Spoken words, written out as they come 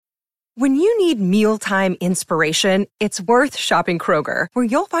When you need mealtime inspiration, it's worth shopping Kroger, where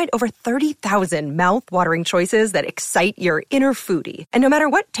you'll find over 30,000 mouth-watering choices that excite your inner foodie. And no matter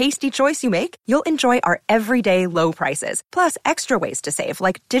what tasty choice you make, you'll enjoy our everyday low prices, plus extra ways to save,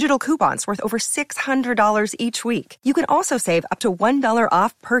 like digital coupons worth over $600 each week. You can also save up to $1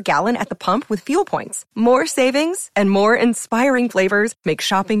 off per gallon at the pump with fuel points. More savings and more inspiring flavors make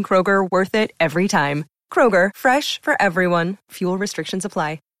shopping Kroger worth it every time. Kroger, fresh for everyone. Fuel restrictions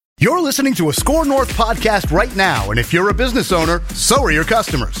apply. You're listening to a Score North podcast right now, and if you're a business owner, so are your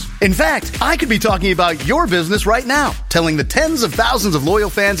customers. In fact, I could be talking about your business right now, telling the tens of thousands of loyal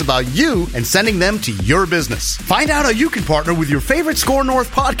fans about you and sending them to your business. Find out how you can partner with your favorite Score North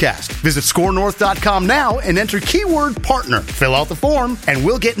podcast. Visit scorenorth.com now and enter keyword partner. Fill out the form, and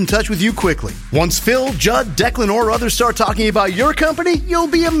we'll get in touch with you quickly. Once Phil, Judd, Declan, or others start talking about your company, you'll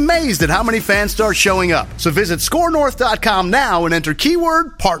be amazed at how many fans start showing up. So visit scorenorth.com now and enter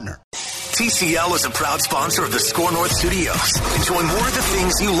keyword partner. TCL is a proud sponsor of the Score North Studios. Enjoy more of the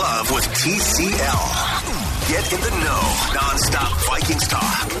things you love with TCL. Get in the know. Non-stop Vikings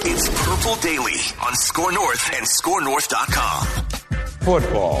talk. It's Purple Daily on Score North and scorenorth.com.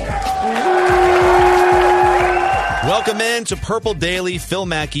 Football. Welcome in to Purple Daily. Phil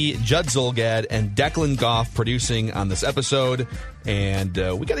Mackey, Judd Zulgad, and Declan Goff producing on this episode. And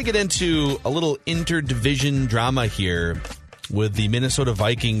we got to get into a little interdivision drama here with the Minnesota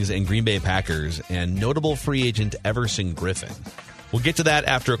Vikings and Green Bay Packers and notable free agent Everson Griffen. We'll get to that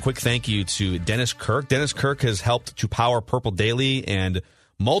after a quick thank you to Dennis Kirk. Dennis Kirk has helped to power Purple Daily and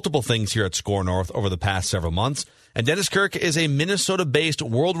multiple things here at Score North over the past several months. And Dennis Kirk is a Minnesota-based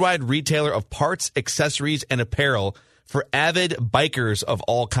worldwide retailer of parts, accessories, and apparel for avid bikers of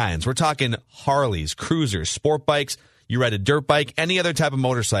all kinds. We're talking Harleys, cruisers, sport bikes. You ride a dirt bike, any other type of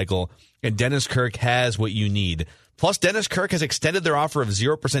motorcycle, and Dennis Kirk has what you need. Plus, Dennis Kirk has extended their offer of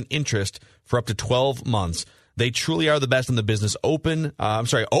 0% interest for up to 12 months. They truly are the best in the business.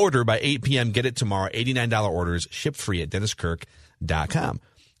 Order by 8 p.m. Get it tomorrow. $89 orders, shipped free at DennisKirk.com.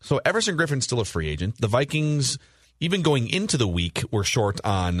 So Everson Griffen's still a free agent. The Vikings, even going into the week, were short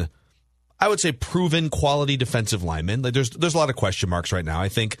on, I would say, proven quality defensive linemen. There's a lot of question marks right now. I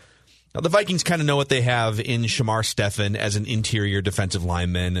think the Vikings kind of know what they have in Shamar Stephen as an interior defensive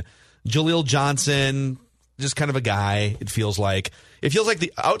lineman. Jaleel Johnson, just kind of a guy, it feels like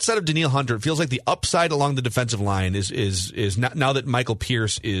the outside of Danielle Hunter, it feels like the upside along the defensive line is not, now that Michael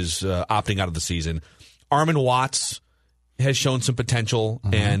Pierce is opting out of the season. Armin Watts has shown some potential,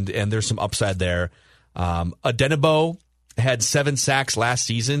 and there's some upside there. Adenabo had 7 sacks last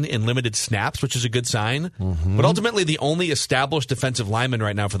season in limited snaps, which is a good sign. But ultimately, the only established defensive lineman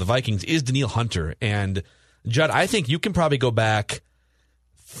right now for the Vikings is Danielle Hunter. And Judd, I think you can probably go back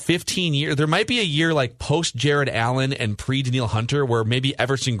 15 years. There might be a year like post Jared Allen and pre Danielle Hunter where maybe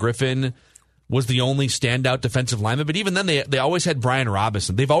Everson Griffen was the only standout defensive lineman. But even then, they always had Brian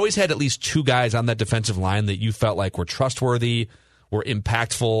Robinson. They've always had at least 2 guys on that defensive line that you felt like were trustworthy, were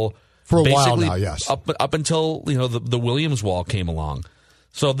impactful. For a while now, yes. Up until the Williams wall came along.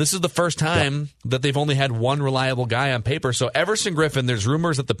 So this is the first time that they've only had one reliable guy on paper. So Everson Griffen, there's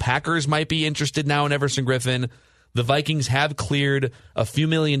rumors that the Packers might be interested now in Everson Griffen. The Vikings have cleared a few $1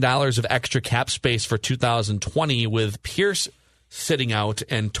 million of extra cap space for 2020 with Pierce sitting out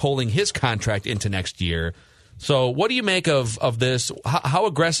and tolling his contract into next year. So what do you make of this? How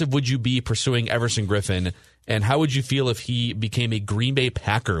aggressive would you be pursuing Everson Griffen, and how would you feel if he became a Green Bay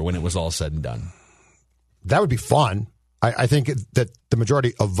Packer when it was all said and done? That would be fun. I think that the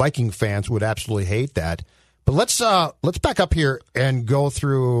majority of Viking fans would absolutely hate that. But let's back up here and go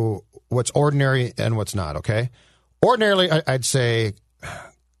through what's ordinary and what's not, okay? Ordinarily, I'd say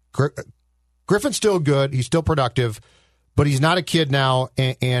Griffin's still good. He's still productive, but he's not a kid now,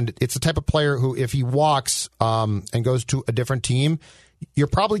 and it's the type of player who, if he walks and goes to a different team, you're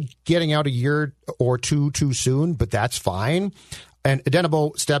probably getting out a year or two too soon, but that's fine. And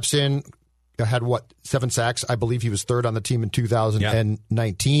Adenabo steps in, had 7 sacks? I believe he was 3rd on the team in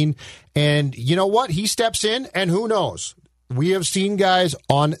 2019. Yep. And you know what? He steps in, and who knows? We have seen guys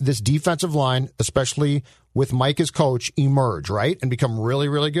on this defensive line, especially with Mike as coach, emerge, right? And become really,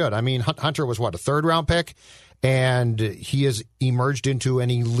 really good. I mean, Hunter was, a 3rd-round pick? And he has emerged into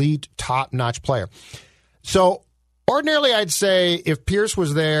an elite, top-notch player. So, ordinarily, I'd say if Pierce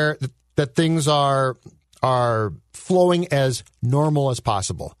was there, that things are flowing as normal as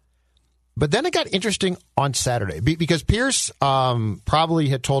possible. But then it got interesting on Saturday because Pierce probably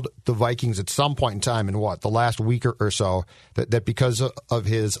had told the Vikings at some point in time in the last week or so that because of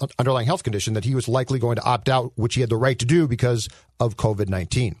his underlying health condition that he was likely going to opt out, which he had the right to do because of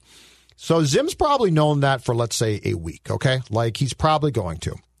COVID-19. So Zim's probably known that for, let's say, a week, okay? Like he's probably going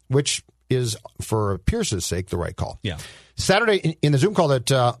to. which is, for Pierce's sake, the right call. Yeah. Saturday, in the Zoom call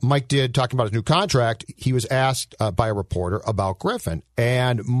that Mike did talking about his new contract, he was asked by a reporter about Griffin.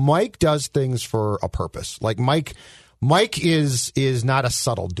 And Mike does things for a purpose. Like Mike is not a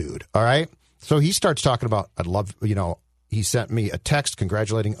subtle dude, all right? So he starts talking about, he sent me a text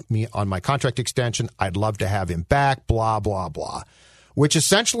congratulating me on my contract extension. I'd love to have him back, blah, blah, blah, which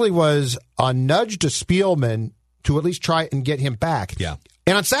essentially was a nudge to Spielman to at least try and get him back. Yeah.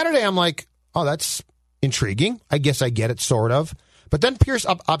 And on Saturday, I'm like, oh, that's intriguing. I guess I get it, sort of. But then Pierce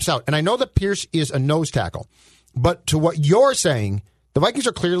opts out. And I know that Pierce is a nose tackle. But to what you're saying, the Vikings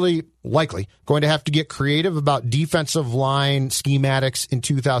are clearly, likely, going to have to get creative about defensive line schematics in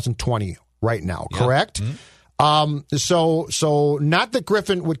 2020 right now, correct? Mm-hmm. So not that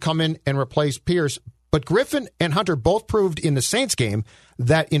Griffin would come in and replace Pierce, but Griffin and Hunter both proved in the Saints game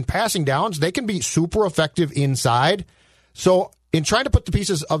that in passing downs, they can be super effective inside. So in trying to put the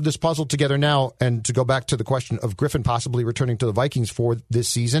pieces of this puzzle together now, and to go back to the question of Griffin possibly returning to the Vikings for this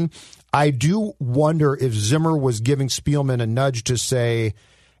season, I do wonder if Zimmer was giving Spielman a nudge to say,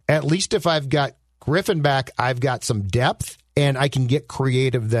 at least if I've got Griffin back, I've got some depth, and I can get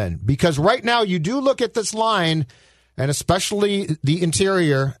creative then. Because right now, you do look at this line, and especially the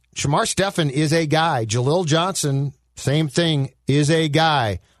interior, Shamar Stephen is a guy. Jalil Johnson, same thing, is a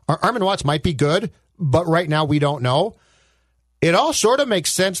guy. Armand Watts might be good, but right now we don't know. It all sort of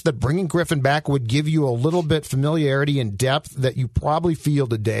makes sense that bringing Griffin back would give you a little bit familiarity and depth that you probably feel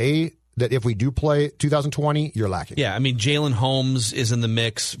today that if we do play 2020, you're lacking. Yeah, I mean, Jalen Holmes is in the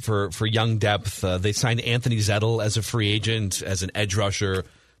mix for young depth. They signed Anthony Zettel as a free agent, as an edge rusher.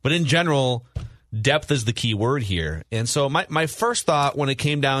 But in general, depth is the key word here. And so my first thought when it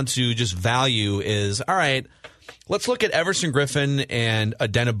came down to just value is, all right, let's look at Everson Griffin and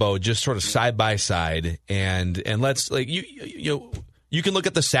Odenigbo just sort of side by side, and let's you can look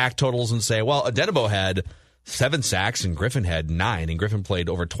at the sack totals and say, well, Odenigbo had 7 sacks and Griffin had 9, and Griffin played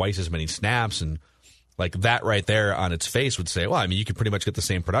over twice as many snaps, and like that right there on its face would say, well, I mean, you can pretty much get the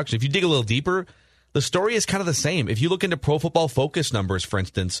same production. If you dig a little deeper, the story is kind of the same. If you look into Pro Football Focus numbers, for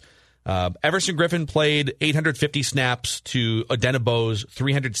instance, Everson Griffin played 850 snaps to Odenigbo's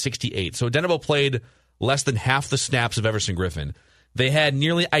 368. So Odenigbo played less than half the snaps of Everson Griffin. They had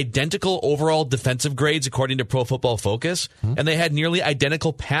nearly identical overall defensive grades according to Pro Football Focus, and they had nearly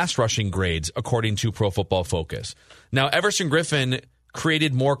identical pass rushing grades according to Pro Football Focus. Now, Everson Griffin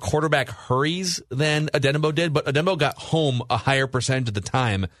created more quarterback hurries than Odenigbo did, but Odenigbo got home a higher percentage of the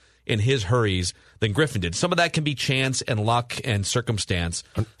time in his hurries than Griffin did. Some of that can be chance and luck and circumstance,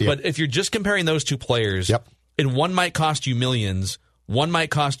 but if you're just comparing those two players, and one might cost you millions, one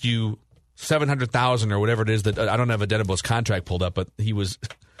might cost you $700,000 or whatever it is that I don't have Odenigbo's contract pulled up, but he was,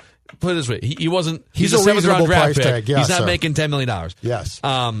 put it this way, he wasn't, he's a 7th round draft pick. Tag. Yeah, he's not making $10 million. Yes.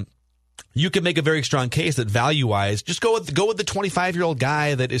 You can make a very strong case that value-wise, just go with the 25-year-old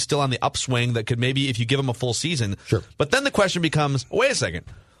guy that is still on the upswing that could maybe, if you give him a full season. Sure. But then the question becomes, wait a second,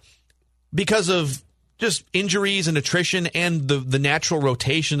 because of just injuries and attrition and the natural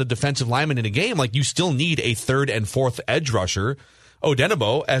rotation of defensive linemen in a game, like you still need a 3rd and 4th edge rusher.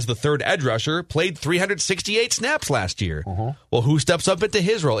 Odenigbo, as the 3rd edge rusher, played 368 snaps last year. Well, who steps up into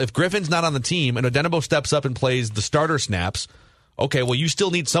his role? If Griffin's not on the team and Odenigbo steps up and plays the starter snaps, okay, well, you still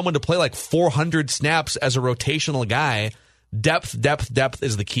need someone to play like 400 snaps as a rotational guy. Depth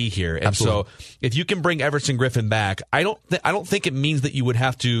is the key here. And so if you can bring Everson Griffin back, I don't think it means that you would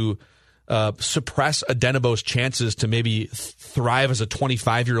have to suppress Odenigbo's chances to maybe thrive as a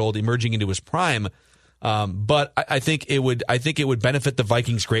 25-year-old emerging into his prime. But I think it would benefit the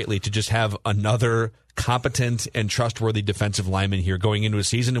Vikings greatly to just have another competent and trustworthy defensive lineman here going into a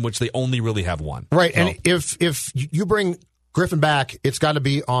season in which they only really have one. Right, so, and if you bring Griffin back, it's got to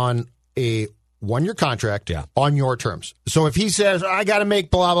be on a 1-year contract on your terms. So if he says, I got to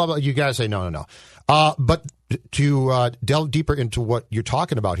make blah, blah, blah, you got to say no. But to delve deeper into what you're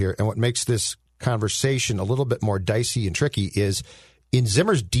talking about here and what makes this conversation a little bit more dicey and tricky is in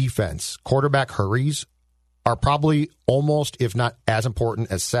Zimmer's defense, quarterback hurries are probably almost, if not as important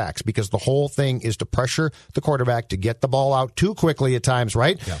as sacks, because the whole thing is to pressure the quarterback to get the ball out too quickly at times,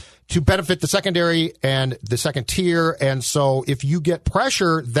 right? Yeah. To benefit the secondary and the second tier. And so if you get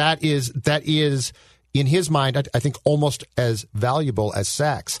pressure, that is in his mind, I think, almost as valuable as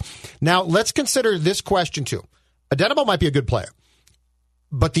sacks. Now, let's consider this question, too. Odenigbo might be a good player,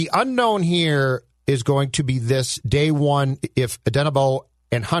 but the unknown here is going to be this day one if Odenigbo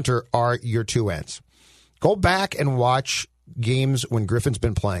and Hunter are your 2 ends. Go back and watch games when Griffin's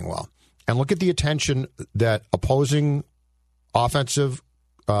been playing well and look at the attention that opposing offensive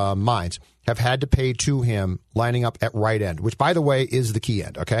minds have had to pay to him lining up at right end, which, by the way, is the key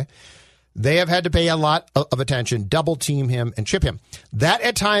end, okay? They have had to pay a lot of attention, double team him, and chip him. That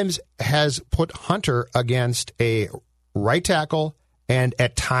at times has put Hunter against a right tackle and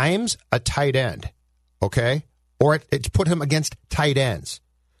at times a tight end, okay? Or it's put him against tight ends.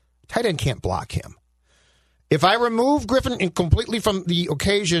 Tight end can't block him. If I remove Griffin completely from the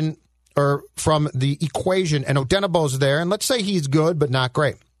occasion or from the equation and Odenigbo's there, and let's say he's good but not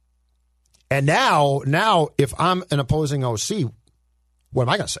great. And now if I'm an opposing OC, what am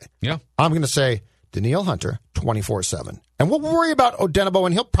I going to say? Yeah. I'm going to say Danielle Hunter 24/7. And we'll worry about Odenigbo,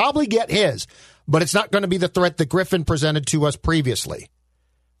 and he'll probably get his, but it's not going to be the threat that Griffin presented to us previously.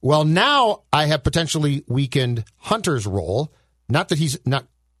 Well, now I have potentially weakened Hunter's role. Not that he's not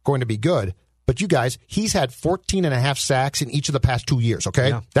going to be good, but you guys, he's had 14.5 sacks in each of the past 2 years, okay?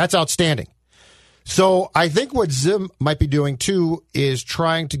 Yeah. That's outstanding. So I think what Zim might be doing, too, is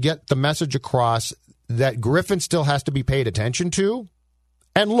trying to get the message across that Griffin still has to be paid attention to.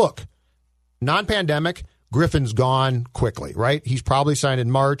 And look, non-pandemic, Griffin's gone quickly, right? He's probably signed in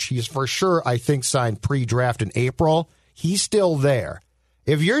March. He's for sure, I think, signed pre-draft in April. He's still there.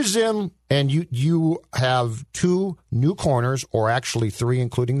 If you're Zim and you have 2 new corners, or actually 3,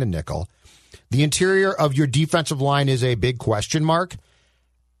 including the nickel, the interior of your defensive line is a big question mark.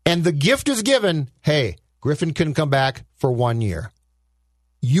 And the gift is given, hey, Griffin can come back for 1 year.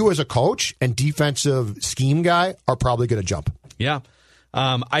 You as a coach and defensive scheme guy are probably going to jump. Yeah.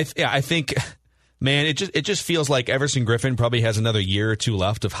 I think, man, it just feels like Everson Griffin probably has another year or 2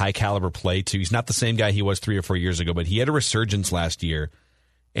 left of high caliber play too. He's not the same guy he was 3 or 4 years ago, but he had a resurgence last year,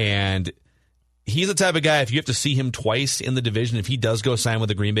 and he's the type of guy, if you have to see him twice in the division, if he does go sign with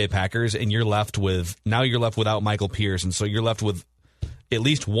the Green Bay Packers, and you're left without Michael Pierce, and so you're left with at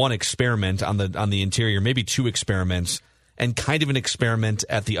least 1 experiment on the interior, maybe 2 experiments, and kind of an experiment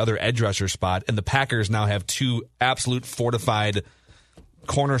at the other edge rusher spot, and the Packers now have 2 absolute fortified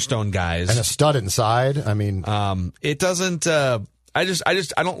cornerstone guys and a stud inside. I mean, it doesn't. I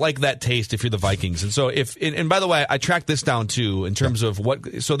don't like that taste if you're the Vikings. And so and by the way, I tracked this down too in terms of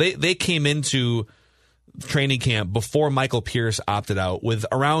what. So they came into training camp before Michael Pierce opted out with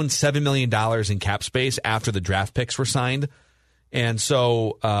around $7 million in cap space after the draft picks were signed. And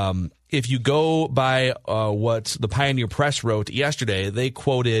so if you go by what the Pioneer Press wrote yesterday, they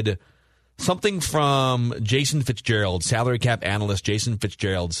quoted something from Jason Fitzgerald, salary cap analyst Jason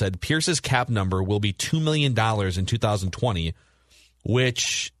Fitzgerald, said Pierce's cap number will be $2 million in 2020,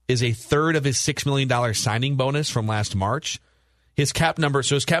 which is a third of his $6 million signing bonus from last March. His cap number is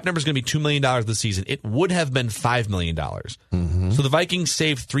going to be $2 million this season. It would have been $5 million. Mm-hmm. So the Vikings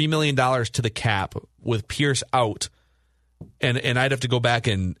saved $3 million to the cap with Pierce out. And I'd have to go back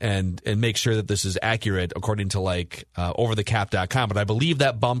and make sure that this is accurate according to overthecap.com. But I believe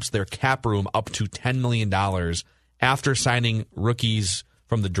that bumps their cap room up to $10 million after signing rookies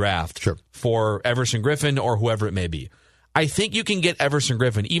from the draft for Everson Griffin or whoever it may be. I think you can get Everson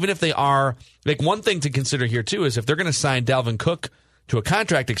Griffin, even if they are one thing to consider here too is if they're going to sign Dalvin Cook to a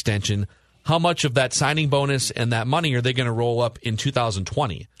contract extension, how much of that signing bonus and that money are they going to roll up in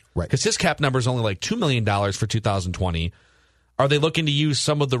 2020? Right. Because his cap number is only $2 million for 2020. Are they looking to use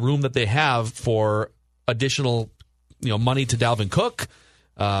some of the room that they have for additional, money to Dalvin Cook?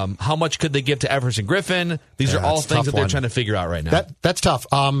 How much could they give to Everson Griffin? These are all things that they're trying to figure out right now. That's tough.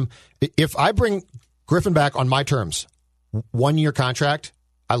 If I bring Griffin back on my terms, 1 year contract,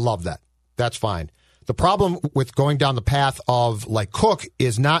 I love that. That's fine. The problem with going down the path of Cook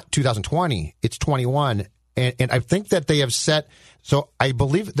is not 2020, it's 21. And I think that they have set, so I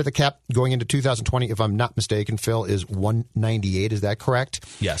believe that the cap going into 2020, if I'm not mistaken, Phil, is 198. Is that correct?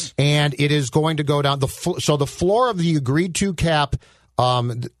 Yes. And it is going to go down. So the floor of the agreed to cap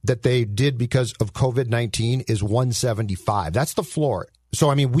that they did because of COVID-19 is 175. That's the floor. So,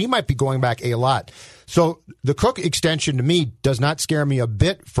 I mean, we might be going back a lot. So the Cook extension to me does not scare me a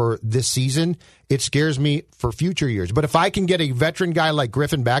bit for this season. It scares me for future years. But if I can get a veteran guy like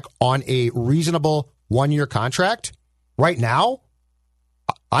Griffin back on a reasonable 1 year contract right now,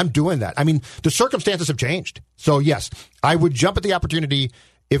 I'm doing that. I mean, the circumstances have changed. So, yes, I would jump at the opportunity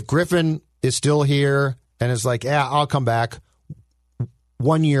if Griffin is still here and is I'll come back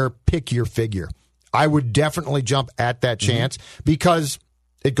 1 year, pick your figure. I would definitely jump at that chance because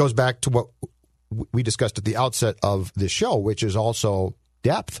it goes back to what we discussed at the outset of this show, which is also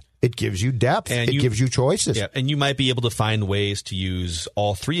depth. It gives you depth. And it gives you choices. Yeah, and you might be able to find ways to use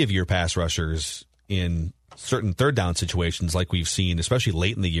all 3 of your pass rushers in certain third down situations like we've seen, especially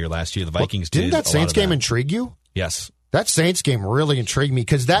late in the year last year. The Vikings did. Didn't that Saints game intrigue you? Yes. That Saints game really intrigued me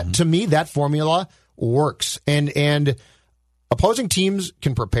because to me, that formula works. And opposing teams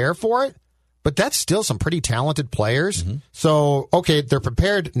can prepare for it, but that's still some pretty talented players. So, okay, they're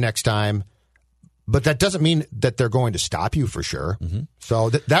prepared next time, but that doesn't mean that they're going to stop you for sure. So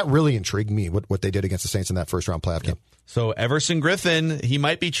that really intrigued me, what they did against the Saints in that first-round playoff game. So Everson Griffin, he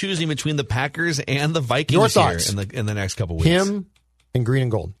might be choosing between the Packers and the Vikings Your here thoughts? in the next couple weeks. Him in green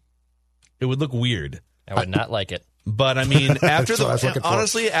and gold. It would look weird. I would not like it. But, I mean, after That's what I was looking for.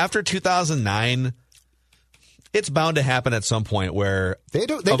 honestly, after 2009, it's bound to happen at some point where They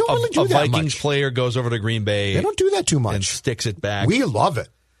don't really do a that Vikings much. player goes over to Green Bay They don't do that too and much. sticks it back. We love it.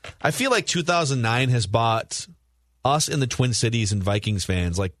 I feel like 2009 has bought us in the Twin Cities and Vikings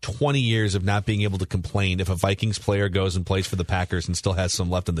fans like 20 years of not being able to complain if a Vikings player goes and plays for the Packers and still has some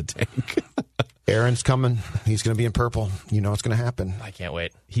left in the tank. Aaron's coming. He's going to be in purple. You know it's going to happen. I can't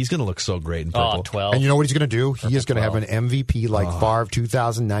wait. He's going to look so great in purple. 12. And you know what he's going to do? He is going to have an MVP like Favre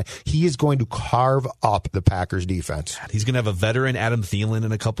 2009. He is going to carve up the Packers defense. He's going to have a veteran Adam Thielen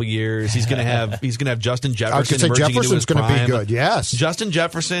in a couple years. He's going to have Justin I was Jefferson going to say emerging into his Jefferson's going to be prime. good. Yes. Justin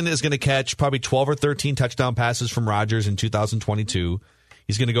Jefferson is going to catch probably 12 or 13 touchdown passes from Rodgers in 2022.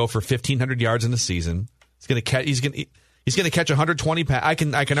 He's going to go for 1,500 yards in a season. He's going to catch 120 I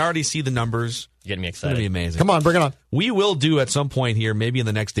can already see the numbers. You're getting me It's going to excited. be amazing. Come on, bring it on. We will do at some point here, maybe in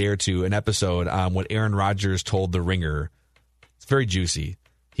the next day or two, an episode on what Aaron Rodgers told The Ringer. It's very juicy.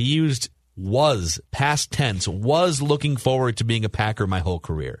 He used past tense, was looking forward to being a Packer my whole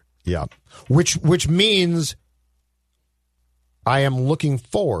career. Yeah. Which means I am looking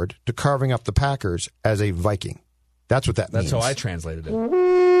forward to carving up the Packers as a Viking. That's what that means. That's how I translated it.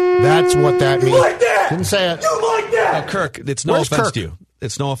 That's what that means. Like that? Didn't say it. You like that? Kirk, it's no Where's offense Kirk? to you.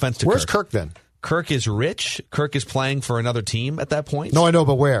 It's no offense to Where's Kirk. Kirk then? Kirk is rich. Kirk is playing for another team at that point. No, I know,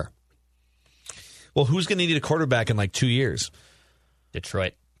 but where? Well, who's going to need a quarterback in like 2 years?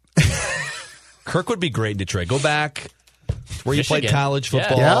 Detroit. Kirk would be great in Detroit. Go back where you played Michigan. college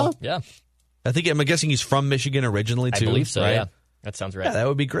football. Yeah? Yeah. I'm guessing he's from Michigan originally, too. I believe so, right? yeah. That sounds right. Yeah, that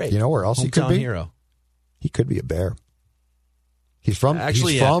would be great. You know where else he could Hometown be? hero. He could be a Bear. He's from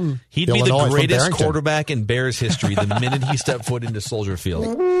Actually, he's yeah. from He'd Illinois, be the from greatest Barrington. quarterback in Bears history the minute he stepped foot into Soldier Field.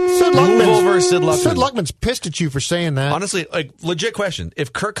 Sid Move Luckman's, over, Sid Luckman. Sid Luckman's pissed at you for saying that. Honestly, like legit question.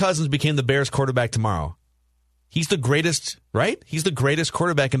 If Kirk Cousins became the Bears quarterback tomorrow, he's the greatest, right? He's the greatest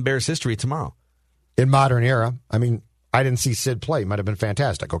quarterback in Bears history tomorrow. In modern era, I mean, I didn't see Sid play. It might have been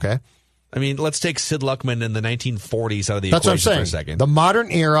fantastic, okay? I mean, let's take Sid Luckman in the 1940s out of the That's what I'm equation for saying. a second. The modern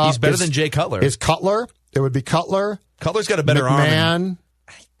era He's better is- than Jay Cutler. Is Cutler. It would be Cutler. Cutler's got a better arm. McMahon.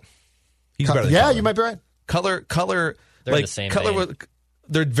 He's better than Yeah, Cutler. you might be right. Cutler, They're like the same Cutler, vein.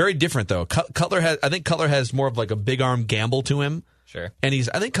 they're very different though. I think Cutler has more of like a big arm gamble to him. Sure. And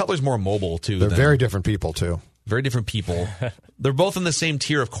I think Cutler's more mobile too. They're than- very different people, too. very different people. They're both in the same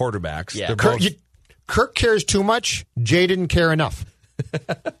tier of quarterbacks. Yeah. They're Kirk, both, Kirk cares too much. Jay didn't care enough.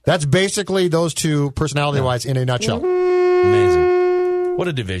 That's basically those two personality-wise in a nutshell. amazing. What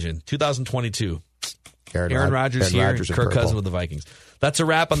a division. 2022. Aaron Rodgers here, Rodgers in Kirk purple. Cousins with the Vikings. That's a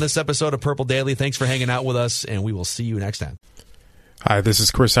wrap on this episode of Purple Daily. Thanks for hanging out with us, and we will see you next time. Hi, this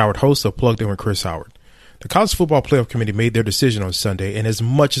is Chris Howard, host of Plugged In with Chris Howard. The College Football Playoff Committee made their decision on Sunday, and as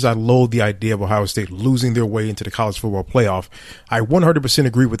much as I loathe the idea of Ohio State losing their way into the College Football Playoff, I 100%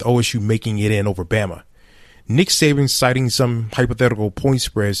 agree with OSU making it in over Bama. Nick Saban citing some hypothetical point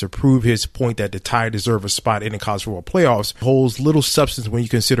spreads to prove his point that the Tide deserve a spot in the College Football Playoffs holds little substance when you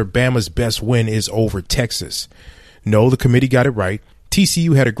consider Bama's best win is over Texas. No, the committee got it right.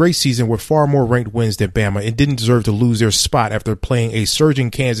 TCU had a great season with far more ranked wins than Bama and didn't deserve to lose their spot after playing a surging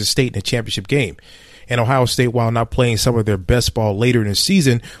Kansas State in a championship game. And Ohio State, while not playing some of their best ball later in the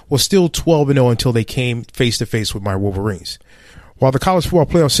season, was still 12-0 until they came face-to-face with my Wolverines. While the college football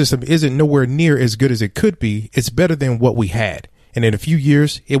playoff system isn't nowhere near as good as it could be, it's better than what we had. And in a few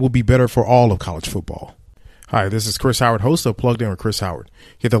years, it will be better for all of college football. Hi, this is Chris Howard, host of Plugged In with Chris Howard.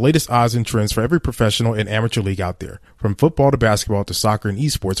 Get the latest odds and trends for every professional and amateur league out there. From football to basketball to soccer and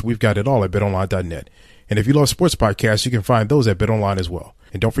esports, we've got it all at BetOnline.net. And if you love sports podcasts, you can find those at BetOnline as well.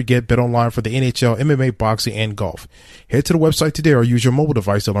 And don't forget BetOnline for the NHL, MMA, boxing, and golf. Head to the website today or use your mobile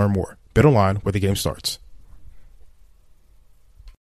device to learn more. BetOnline, where the game starts.